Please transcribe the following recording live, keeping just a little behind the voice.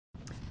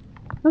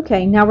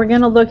Okay, now we're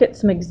going to look at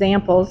some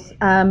examples.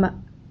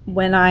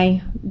 When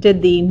I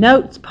did the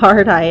notes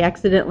part, I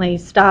accidentally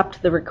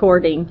stopped the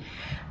recording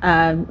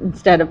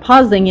instead of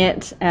pausing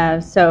it,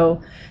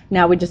 so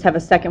now we just have a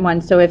second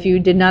one. So if you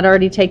did not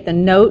already take the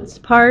notes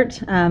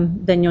part,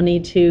 then you'll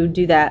need to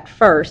do that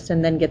first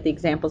and then get the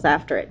examples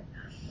after it.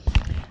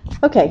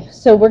 Okay,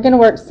 so we're going to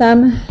work,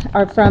 some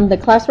are from the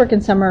classwork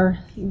and some are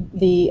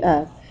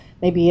the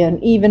maybe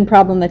an even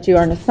problem that you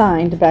aren't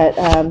assigned, but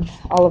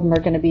all of them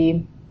are going to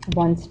be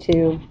ones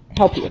to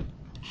help you.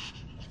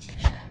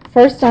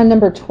 First, on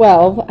number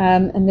 12,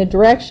 and the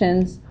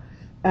directions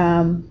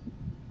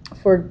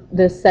for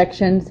this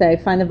section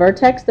say find the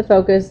vertex, the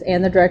focus,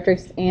 and the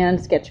directrix,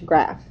 and sketch a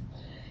graph.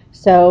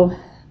 So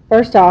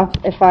first off,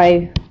 if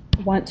I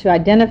want to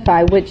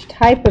identify which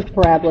type of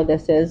parabola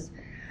this is,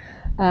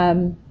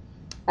 I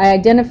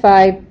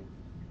identify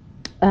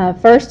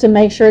first to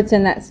make sure it's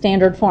in that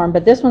standard form,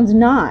 but this one's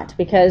not,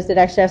 because it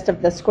actually has to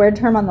have the squared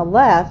term on the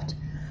left.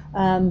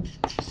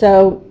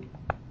 So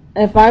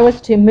if I was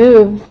to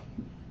move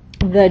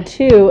the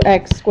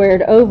 2x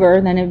squared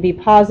over, then it would be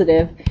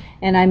positive,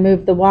 and I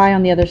move the y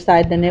on the other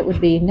side, then it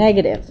would be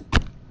negative.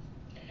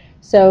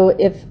 So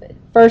if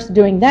first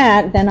doing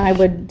that, then I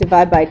would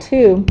divide by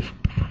 2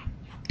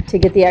 to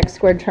get the x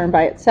squared term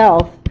by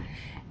itself,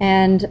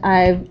 and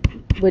I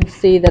would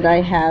see that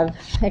I have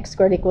x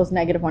squared equals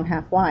negative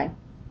 1/2 y.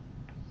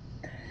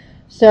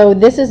 So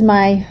this is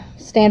my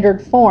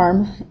standard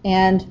form,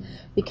 and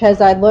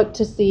because I look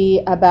to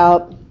see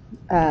about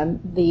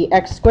the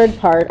x squared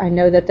part, I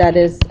know that that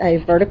is a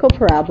vertical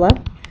parabola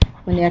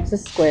when the x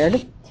is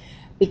squared.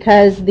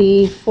 Because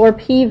the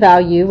 4p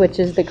value, which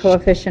is the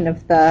coefficient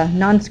of the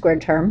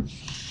non-squared term,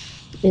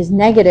 is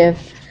negative,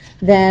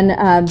 then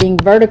being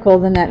vertical,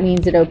 then that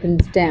means it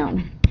opens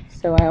down.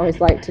 So I always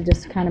like to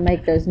just kind of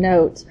make those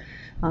notes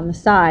on the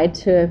side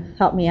to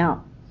help me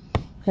out,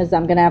 because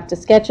I'm going to have to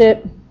sketch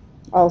it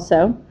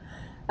also.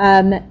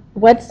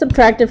 What's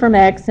subtracted from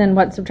x and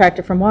what's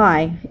subtracted from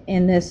y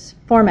in this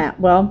format?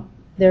 Well,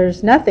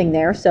 there's nothing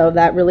there, so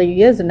that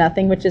really is a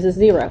nothing, which is a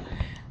 0.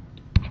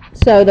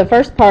 So the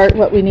first part,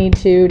 what we need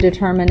to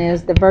determine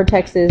is the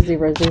vertex is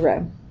 0,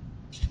 0.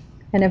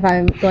 And if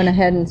I'm going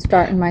ahead and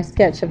start in my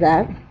sketch of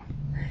that,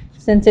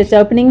 since it's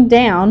opening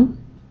down,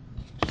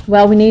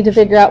 well, we need to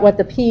figure out what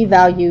the p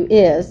value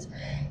is.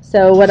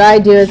 So what I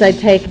do is I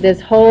take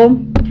this whole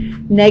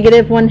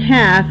negative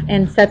 1/2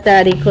 and set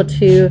that equal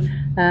to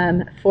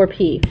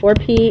 4p.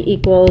 4p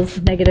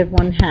equals negative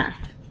 1/2.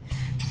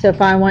 So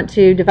if I want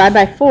to divide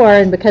by 4,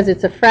 and because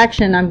it's a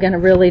fraction, I'm going to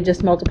really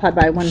just multiply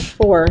by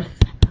 1/4.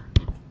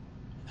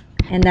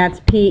 And that's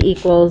p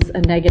equals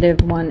a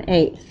negative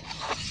 1/8.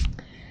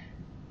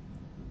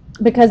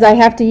 Because I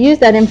have to use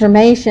that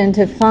information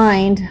to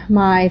find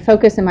my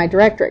focus and my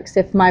directrix.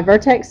 If my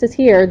vertex is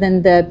here,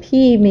 then the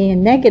p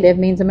being negative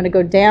means I'm going to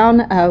go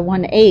down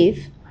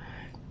 1/8.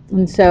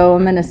 And so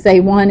I'm going to say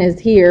 1 is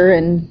here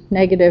and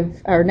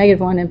negative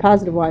 1 and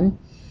positive 1.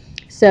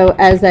 So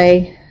as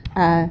a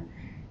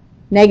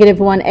negative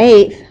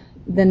 1/8,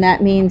 then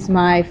that means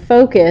my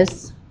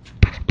focus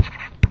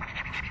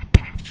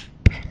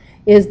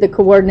is the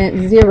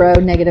coordinate 0,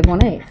 negative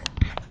 1/8.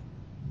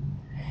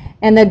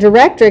 And the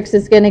directrix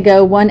is going to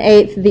go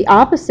 1/8 the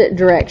opposite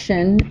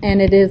direction,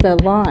 and it is a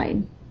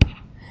line.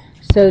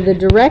 So the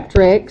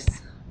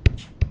directrix,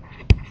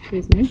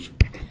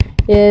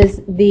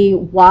 is the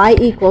y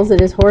equals,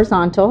 it is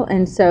horizontal,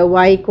 and so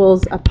y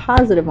equals a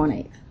positive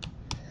 1/8.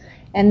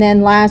 And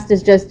then last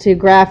is just to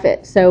graph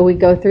it. So we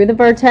go through the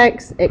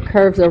vertex, it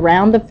curves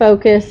around the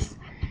focus,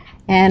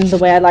 and the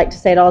way I like to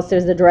say it also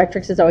is the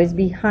directrix is always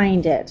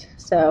behind it.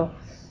 So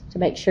to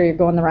make sure you're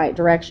going the right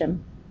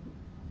direction.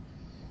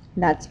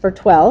 And that's for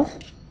 12.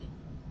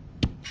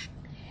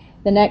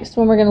 The next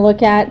one we're going to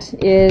look at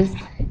is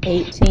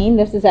 18.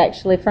 This is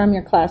actually from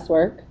your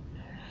classwork.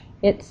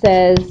 It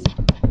says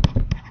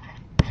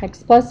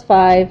x plus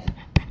 5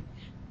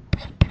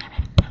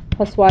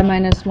 plus y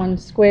minus 1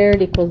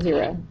 squared equals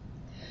 0.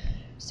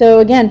 So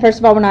again, first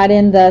of all, we're not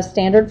in the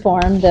standard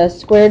form. The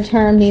squared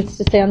term needs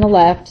to stay on the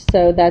left,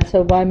 so that's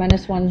a y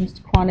minus 1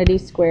 quantity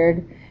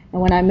squared.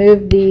 And when I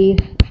move the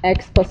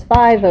x plus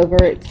 5 over,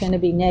 it's going to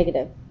be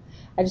negative.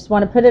 I just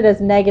want to put it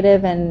as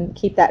negative and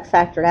keep that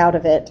factored out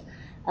of it,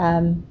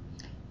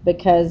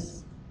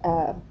 because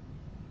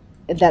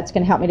that's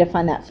going to help me to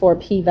find that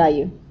 4p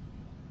value.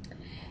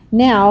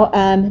 Now,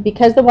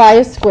 because the y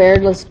is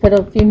squared, let's put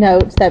a few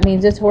notes. That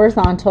means it's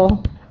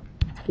horizontal.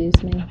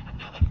 Excuse me.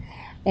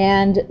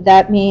 And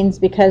that means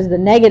because the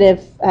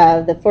negative,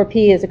 the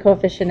 4p is a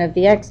coefficient of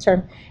the x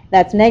term,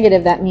 that's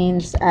negative. That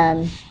means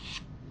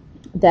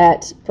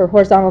that for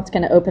horizontal, it's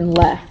going to open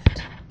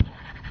left.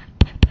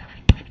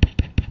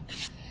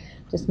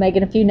 Just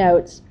making a few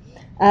notes.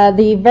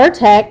 The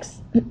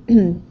vertex,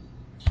 which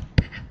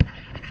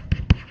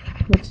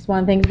is one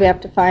of the things we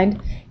have to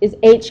find, is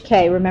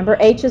hk. Remember,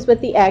 h is with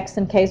the x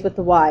and k is with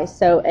the y.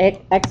 So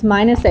x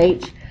minus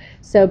h.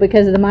 So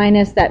because of the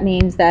minus, that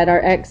means that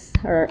our x,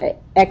 or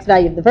x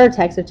value of the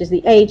vertex, which is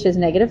the h, is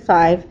negative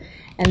 5,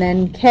 and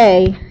then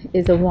k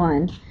is a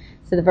 1.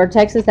 So the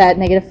vertex is at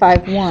negative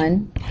 5,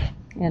 1.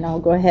 And I'll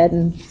go ahead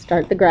and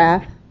start the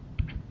graph.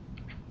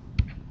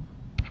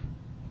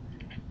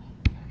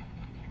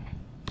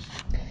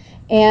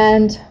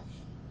 And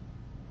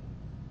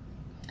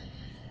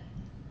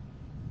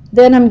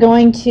then I'm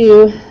going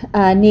to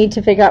need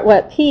to figure out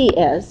what P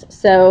is.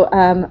 So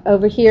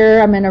over here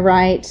I'm going to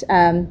write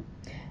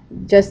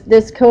just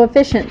this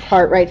coefficient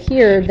part right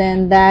here,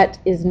 then that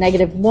is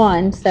negative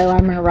 1. So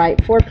I'm going to write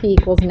 4P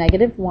equals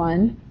negative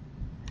 1.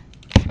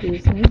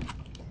 Excuse me.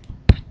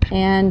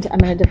 And I'm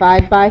going to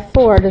divide by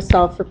 4 to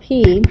solve for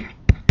P.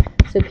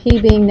 So P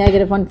being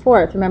negative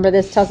 1/4. Remember,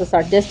 this tells us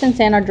our distance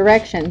and our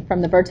direction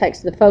from the vertex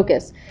to the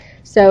focus.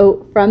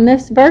 So from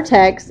this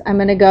vertex, I'm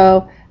going to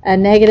go a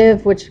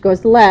negative, which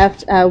goes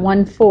left,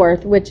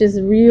 1/4, which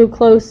is real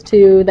close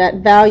to that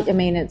value. I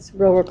mean, it's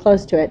real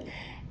close to it.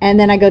 And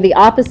then I go the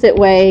opposite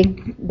way,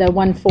 the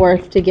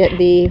 1/4, to get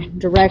the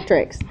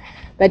directrix.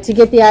 But to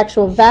get the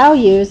actual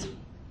values,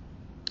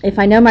 if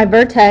I know my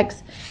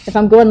vertex, if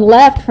I'm going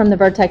left from the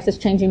vertex, it's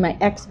changing my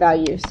x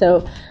value.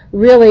 So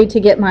really, to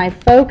get my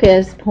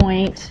focus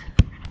point,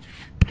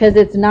 because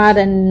it's not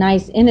a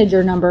nice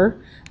integer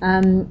number,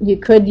 you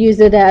could use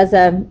it as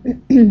a,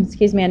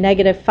 excuse me, a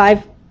negative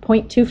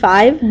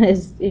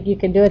 5.25, if you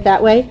can do it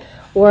that way.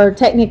 Or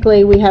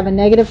technically, we have a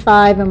negative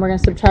 5, and we're going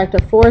to subtract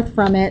 1/4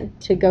 from it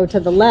to go to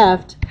the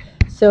left.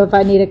 So if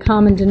I need a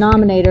common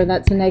denominator,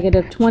 that's a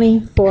negative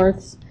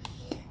 20/4,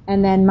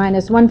 and then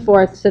minus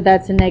 1/4, so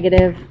that's a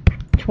negative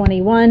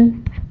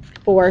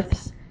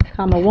 21/4,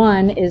 comma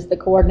 1 is the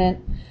coordinate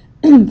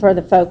for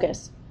the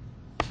focus.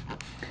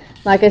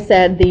 Like I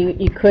said,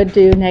 you could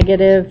do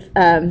negative,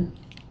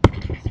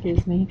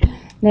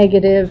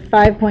 negative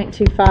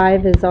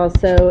 5.25 is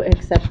also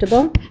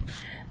acceptable.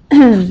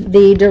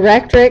 The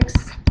directrix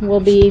will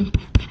be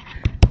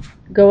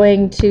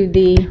going to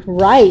the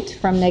right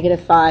from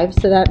negative 5,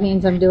 so that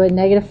means I'm doing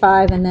negative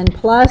 5 and then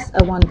plus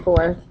a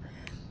 1/4,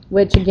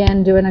 which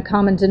again, doing a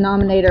common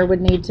denominator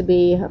would need to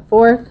be a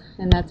 4th,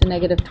 and that's a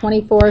negative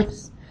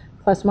 20/4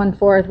 plus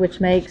 1/4, which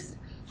makes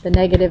the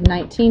negative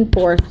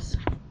 19/4.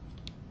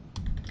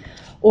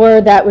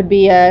 Or that would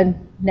be a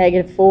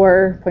negative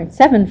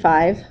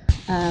 4.75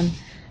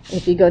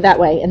 if you go that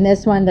way. And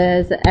this one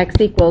is x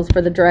equals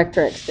for the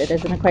directrix. It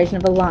is an equation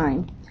of a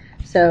line.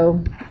 So,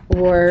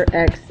 or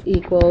x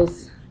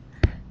equals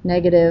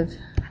negative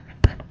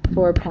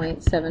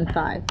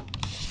 4.75,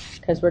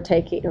 because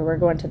we're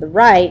going to the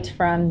right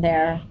from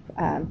there,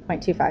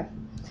 0.25.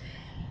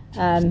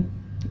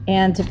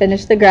 And to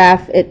finish the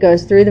graph, it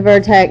goes through the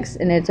vertex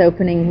and it's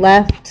opening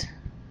left,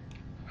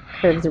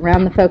 curves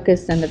around the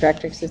focus, and the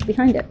directrix is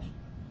behind it.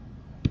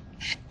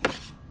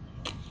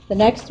 The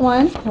next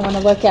one I want to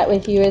look at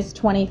with you is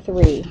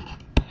 23.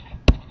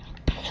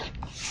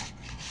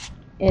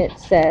 It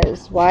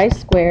says y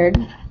squared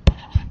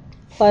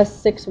plus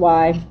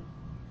 6y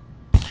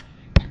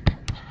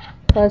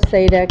plus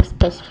 8x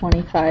plus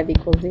 25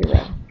 equals 0.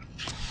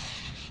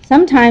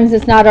 Sometimes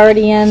it's not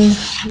already in,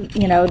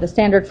 the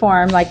standard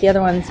form like the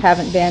other ones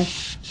haven't been,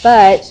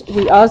 but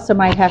we also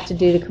might have to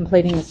do the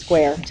completing the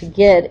square to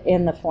get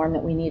in the form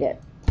that we need it.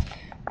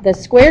 The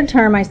squared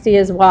term I see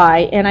as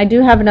y, and I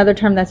do have another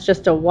term that's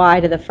just a y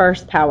to the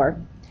first power.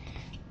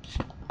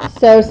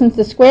 So since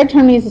the squared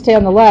term needs to stay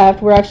on the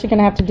left, we're actually going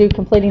to have to do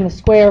completing the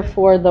square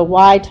for the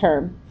y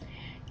term.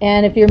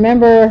 And if you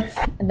remember,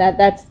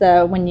 that's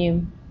the,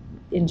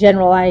 in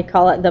general, I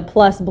call it the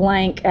plus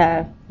blank,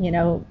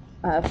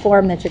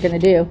 form that you're going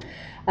to do.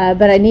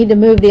 But I need to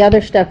move the other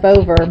stuff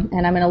over,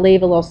 and I'm going to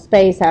leave a little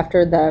space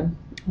after the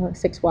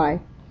 6y.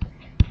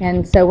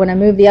 And so when I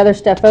move the other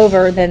stuff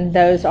over, then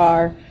those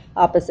are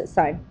opposite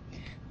sign.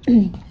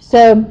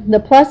 So the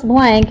plus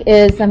blank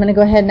is, I'm going to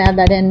go ahead and add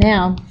that in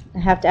now. I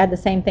have to add the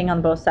same thing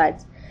on both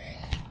sides.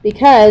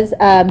 Because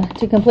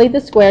to complete the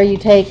square, you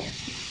take,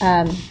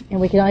 and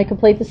we can only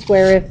complete the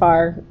square if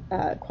our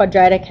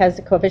quadratic has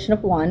a coefficient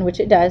of 1, which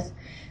it does.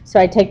 So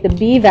I take the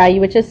b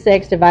value, which is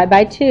 6, divide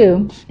by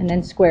 2, and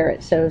then square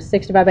it. So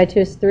 6 divided by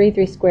 2 is 3,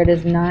 3 squared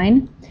is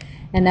 9.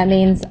 And that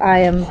means I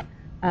am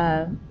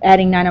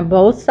adding 9 on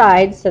both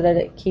sides so that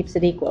it keeps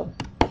it equal.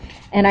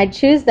 And I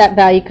choose that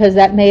value because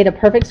that made a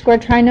perfect square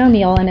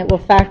trinomial, and it will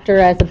factor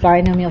as a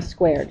binomial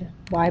squared,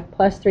 y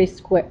plus 3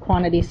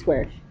 quantity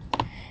squared.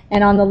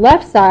 And on the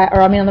left side,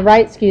 on the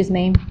right,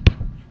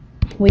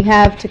 we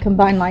have to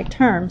combine like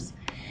terms.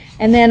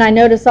 And then I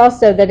notice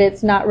also that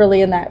it's not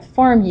really in that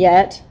form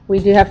yet. We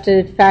do have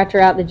to factor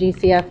out the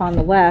GCF on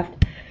the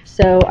left.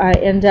 So I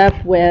end up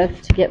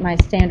with, to get my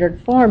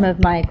standard form of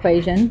my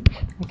equation,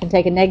 I can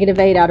take a negative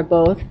 8 out of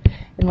both,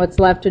 and what's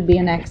left would be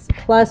an x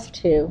plus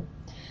 2.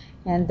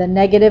 And the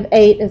negative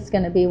 8 is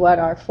going to be what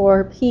our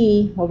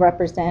 4p will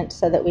represent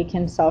so that we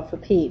can solve for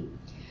p.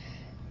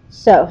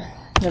 So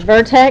the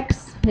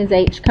vertex is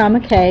h comma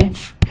k.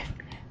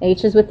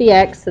 H is with the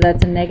x, so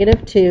that's a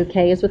negative 2.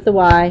 K is with the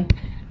y.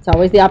 It's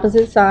always the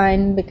opposite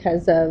sign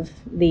because of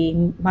the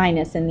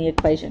minus in the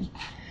equation.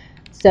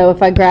 So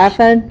if I graph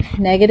a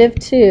negative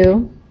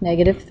 2,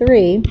 negative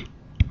 3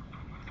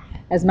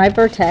 as my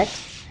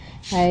vertex,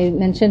 I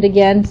mentioned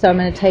again, so I'm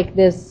going to take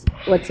this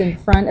what's in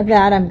front of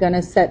that, I'm going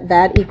to set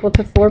that equal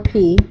to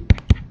 4p.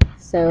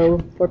 So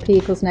 4p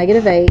equals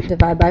 -8,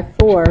 divide by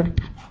 4,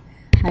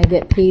 I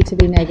get p to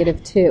be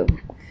 -2.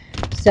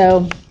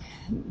 So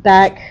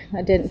back,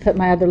 I didn't put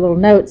my other little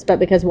notes, but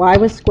because y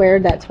was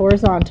squared, that's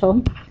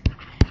horizontal.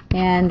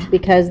 And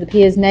because the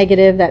p is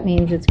negative, that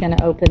means it's going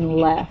to open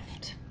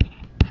left.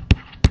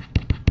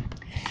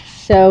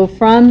 So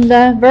from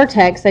the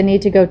vertex, I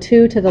need to go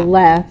 2 to the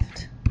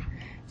left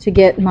to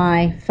get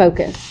my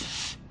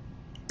focus.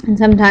 And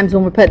sometimes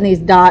when we're putting these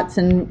dots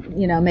and,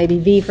 maybe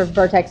V for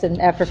vertex and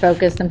F for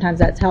focus, sometimes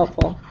that's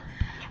helpful.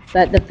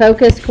 But the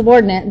focus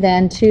coordinate,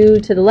 then 2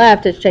 to the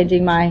left, is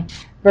changing my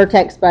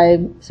vertex by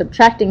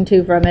subtracting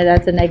 2 from it.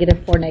 That's a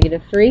 -4,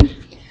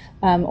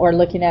 -3, or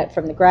looking at it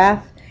from the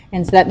graph.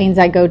 And so that means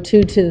I go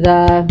 2 to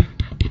the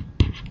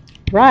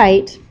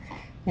right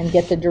and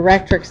get the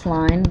directrix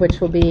line, which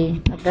will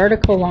be a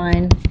vertical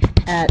line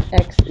at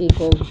x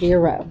equals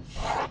 0.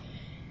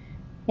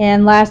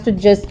 And last would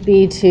just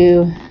be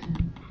to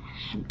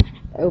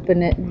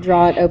open it,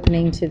 draw it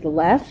opening to the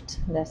left,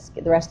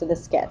 the rest of the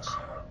sketch.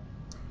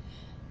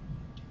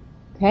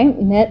 Okay,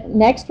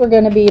 next we're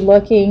going to be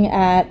looking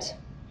at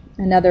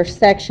another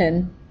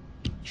section.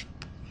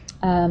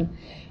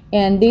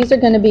 And these are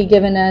going to be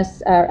giving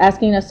us,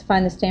 asking us to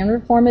find the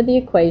standard form of the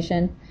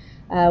equation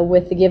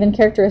with the given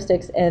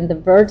characteristics, and the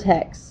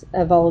vertex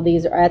of all of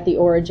these are at the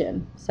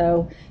origin.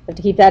 So you have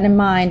to keep that in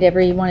mind.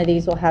 Every one of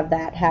these will have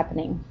that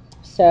happening.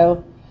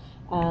 So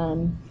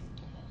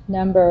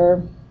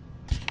number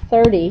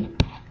 30,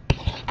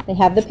 they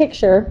have the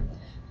picture,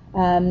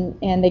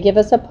 and they give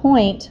us a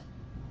point.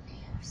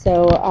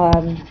 So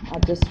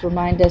I'll just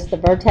remind us the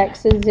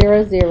vertex is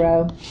 0,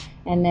 0,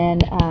 and then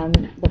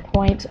the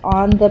point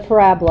on the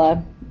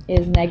parabola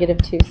is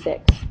 -2,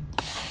 6.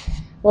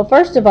 Well,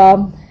 first of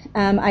all,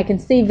 I can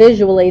see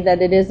visually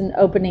that it is an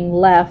opening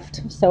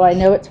left, so I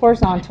know it's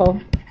horizontal,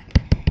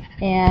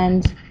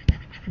 and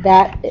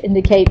that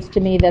indicates to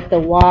me that the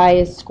y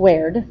is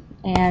squared,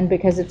 and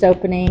because it's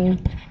opening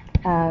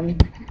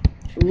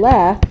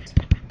left,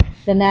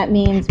 then that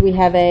means we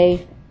have a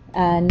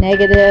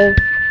negative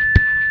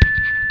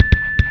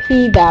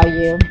p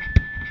value.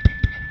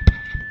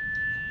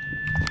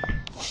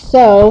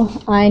 So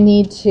I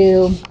need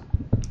to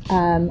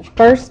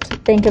first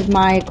think of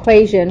my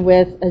equation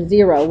with a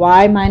 0.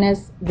 Y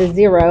minus the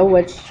 0,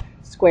 which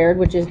squared,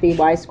 which is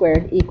by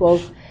squared,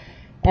 equals,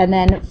 and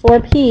then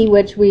 4p,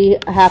 which we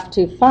have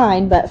to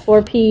find, but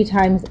 4p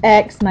times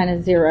x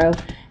minus 0,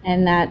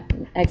 and that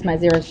x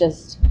minus 0 is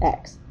just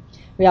x.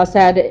 We also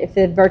had, if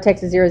the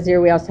vertex is 0,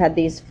 0, we also had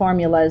these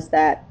formulas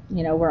that,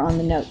 were on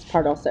the notes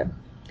part also.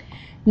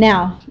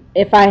 Now,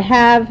 if I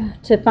have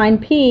to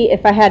find p,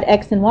 if I had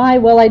x and y,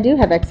 well, I do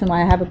have x and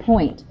y. I have a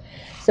point.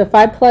 So if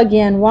I plug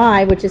in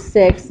y, which is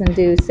 6, and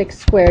do 6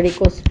 squared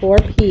equals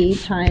 4p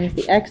times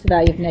the x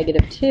value of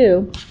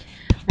 -2,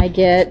 I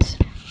get,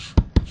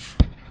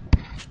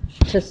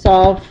 to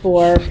solve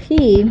for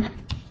p,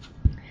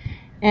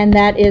 and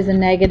that is a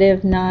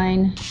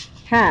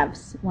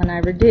 -9/2 when I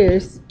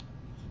reduce.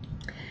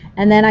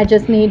 And then I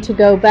just need to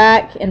go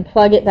back and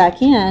plug it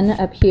back in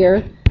up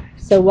here.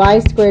 So y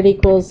squared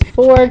equals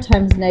 4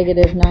 times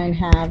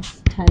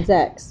 -9/2 times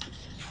x.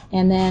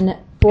 And then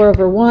 4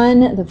 over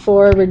 1, the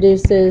 4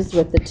 reduces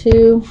with the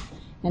 2,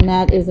 and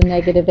that is a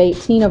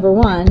 -18 over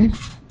 1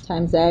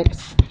 times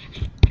x,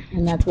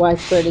 and that's y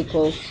squared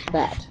equals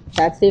that.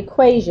 That's the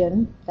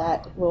equation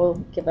that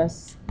will give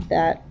us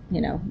that,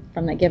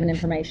 from that given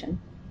information.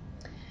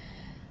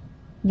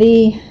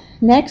 The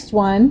next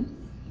one,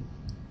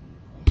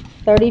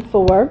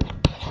 34,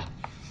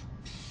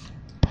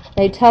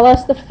 they tell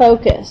us the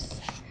focus.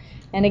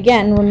 And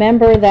again,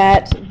 remember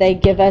that they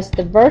give us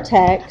the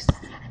vertex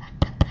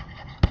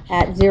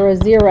at 0,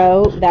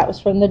 0. That was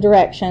from the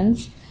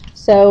directions.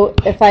 So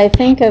if I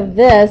think of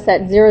this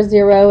at 0,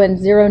 0 and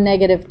 0,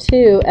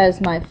 -2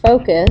 as my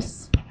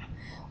focus,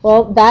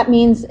 well, that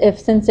means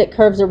since it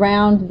curves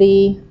around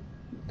the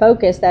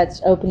focus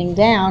that's opening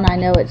down, I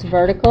know it's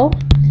vertical.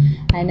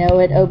 I know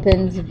it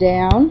opens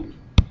down.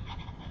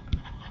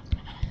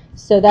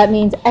 So that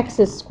means x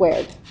is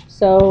squared.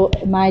 So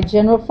my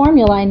general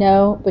formula I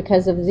know,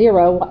 because of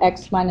 0,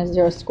 x minus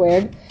 0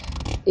 squared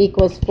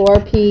equals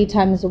 4p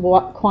times the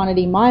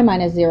quantity y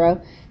minus 0.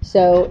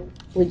 So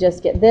we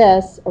just get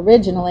this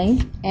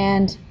originally,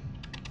 and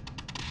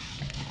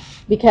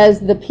because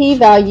the p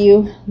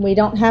value, we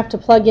don't have to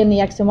plug in the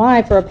x and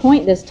y for a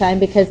point this time,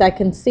 because I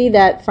can see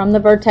that from the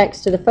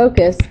vertex to the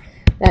focus,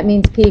 that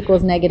means p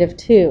equals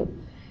 -2.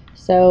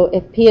 So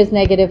if p is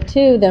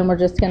 -2, then we're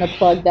just going to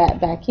plug that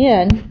back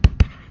in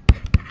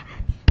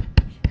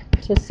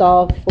to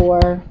solve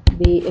for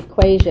the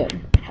equation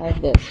of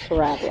this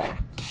parabola.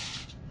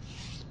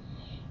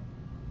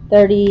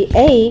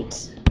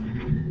 38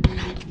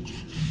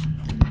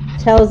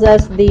 tells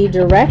us the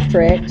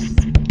directrix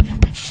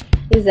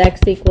is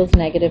x equals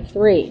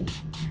 -3.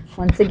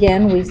 Once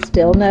again, we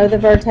still know the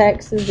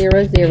vertex is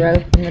 0, 0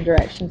 from the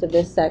directions of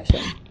this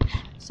section.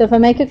 So if I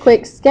make a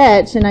quick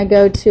sketch and I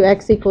go to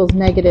x equals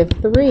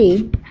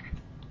 -3,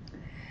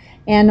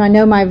 and I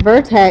know my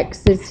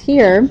vertex is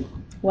here,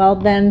 Well,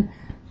 then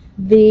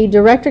the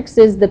directrix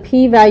is the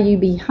p-value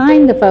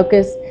behind the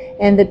focus,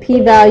 and the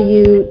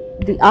p-value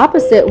the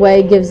opposite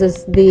way gives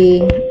us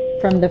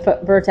from the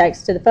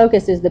vertex to the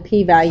focus is the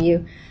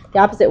p-value the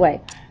opposite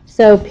way.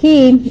 So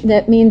p,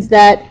 that means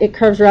that it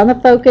curves around the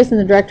focus and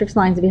the directrix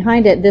lines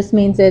behind it. This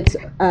means it's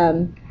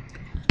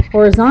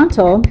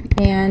horizontal,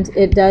 and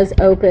it does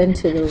open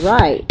to the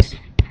right.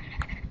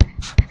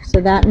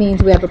 So that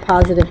means we have a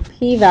positive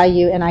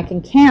p-value, and I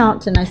can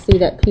count, and I see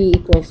that p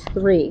equals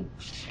 3.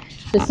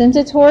 So since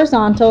it's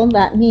horizontal,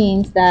 that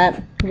means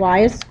that y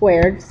is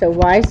squared. So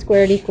y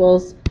squared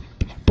equals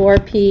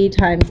 4p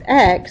times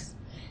x.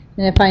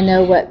 And if I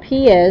know what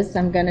p is,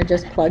 I'm going to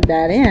just plug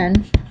that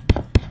in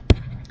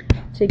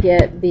to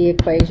get the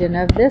equation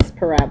of this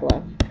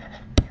parabola.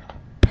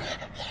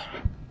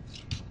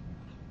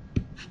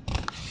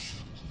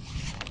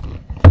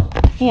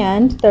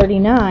 And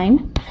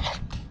 39.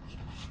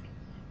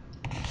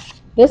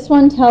 This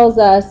one tells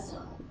us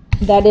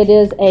that it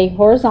is a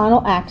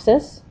horizontal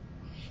axis.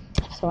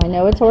 So I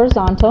know it's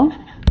horizontal.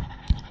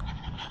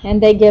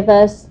 And they give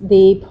us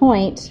the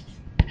point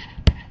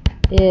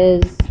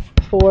is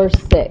 4,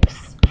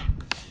 6.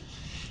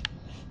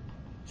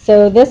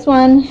 So this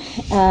one,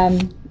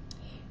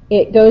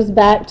 it goes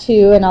back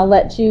to, and I'll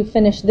let you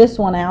finish this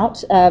one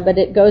out, but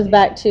it goes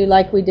back to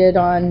like we did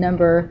on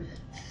number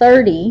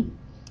 30.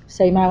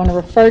 So you might want to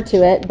refer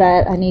to it,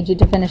 but I need you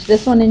to finish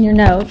this one in your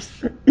notes.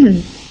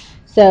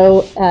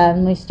 So let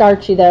me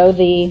start you though,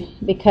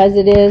 because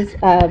it is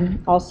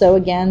also,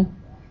 again,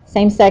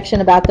 same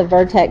section about the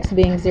vertex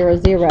being 0,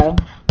 0.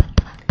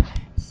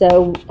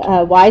 So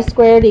y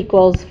squared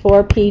equals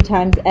 4p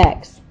times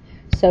x.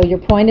 So your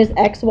point is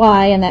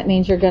xy, and that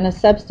means you're going to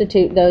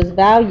substitute those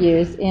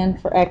values in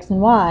for x and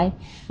y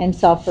and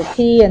solve for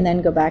p, and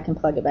then go back and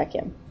plug it back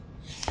in.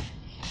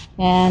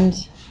 And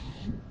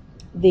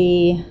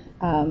the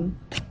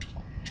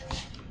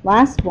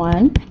last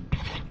one,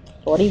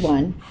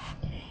 41.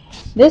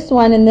 This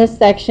one in this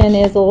section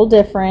is a little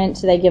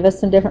different. They give us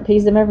some different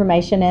pieces of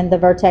information, and the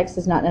vertex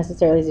is not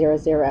necessarily 0,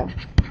 0.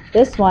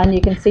 This one, you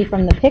can see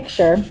from the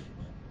picture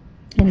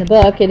in the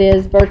book, it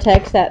is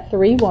vertex at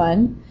 3,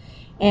 1,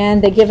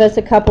 and they give us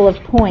a couple of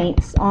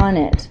points on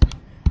it.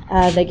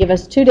 They give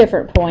us 2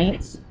 different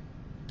points,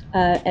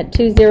 at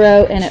 2,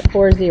 0 and at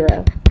 4,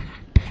 0.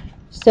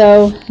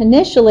 So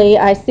initially,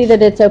 I see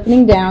that it's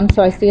opening down,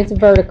 so I see it's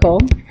vertical.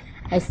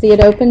 I see it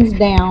opens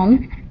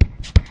down,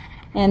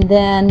 and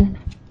then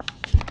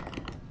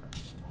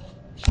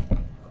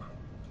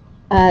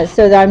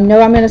so I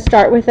know I'm going to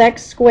start with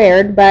x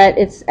squared, but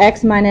it's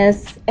x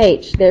minus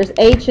h. There's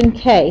h and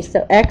k,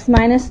 so x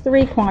minus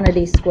 3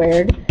 quantity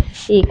squared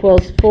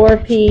equals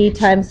 4p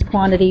times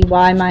quantity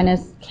y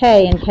minus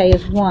k, and k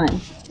is 1.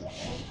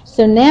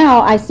 So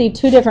now I see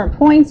 2 different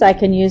points I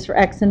can use for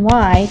x and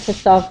y to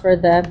solve for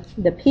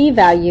the p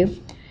value,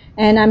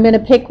 and I'm going to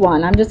pick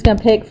one. I'm just going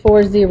to pick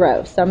 4,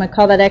 0. So I'm going to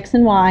call that x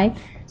and y.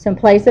 So in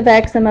place of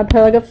x, I'm going to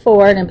plug a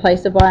 4, and in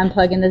place of y, I'm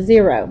plugging a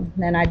 0.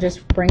 Then I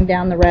just bring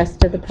down the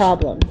rest of the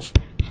problem.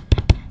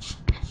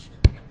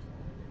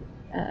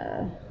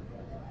 I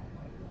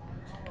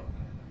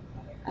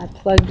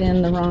plugged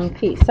in the wrong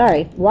piece.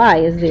 Sorry, y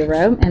is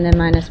 0, and then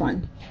minus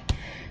 1.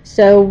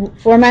 So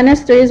 4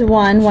 minus 3 is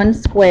 1, 1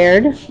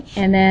 squared,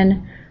 and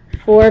then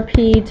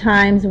 4p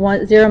times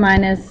 0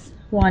 minus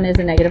 1 is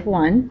a negative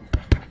 1.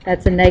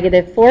 That's a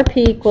negative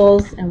 4p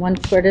equals, and 1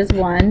 squared is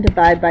 1,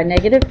 divide by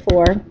negative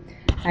 4.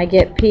 I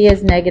get p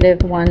is negative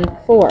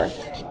 1/4.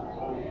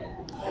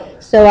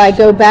 So I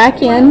go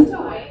back in,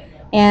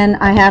 and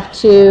I have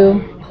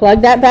to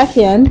plug that back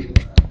in,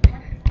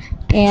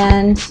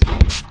 and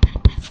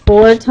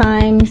 4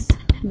 times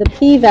the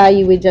p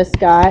value we just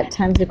got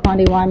times the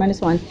quantity y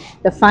minus 1.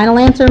 The final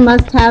answer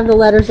must have the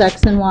letters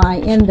x and y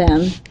in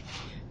them.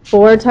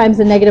 4 times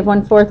the negative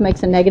 1/4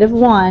 makes a negative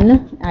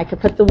 1. I could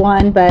put the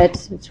 1,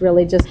 but it's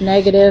really just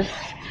negative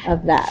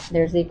of that.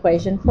 There's the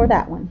equation for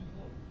that one.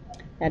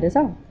 That is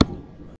all.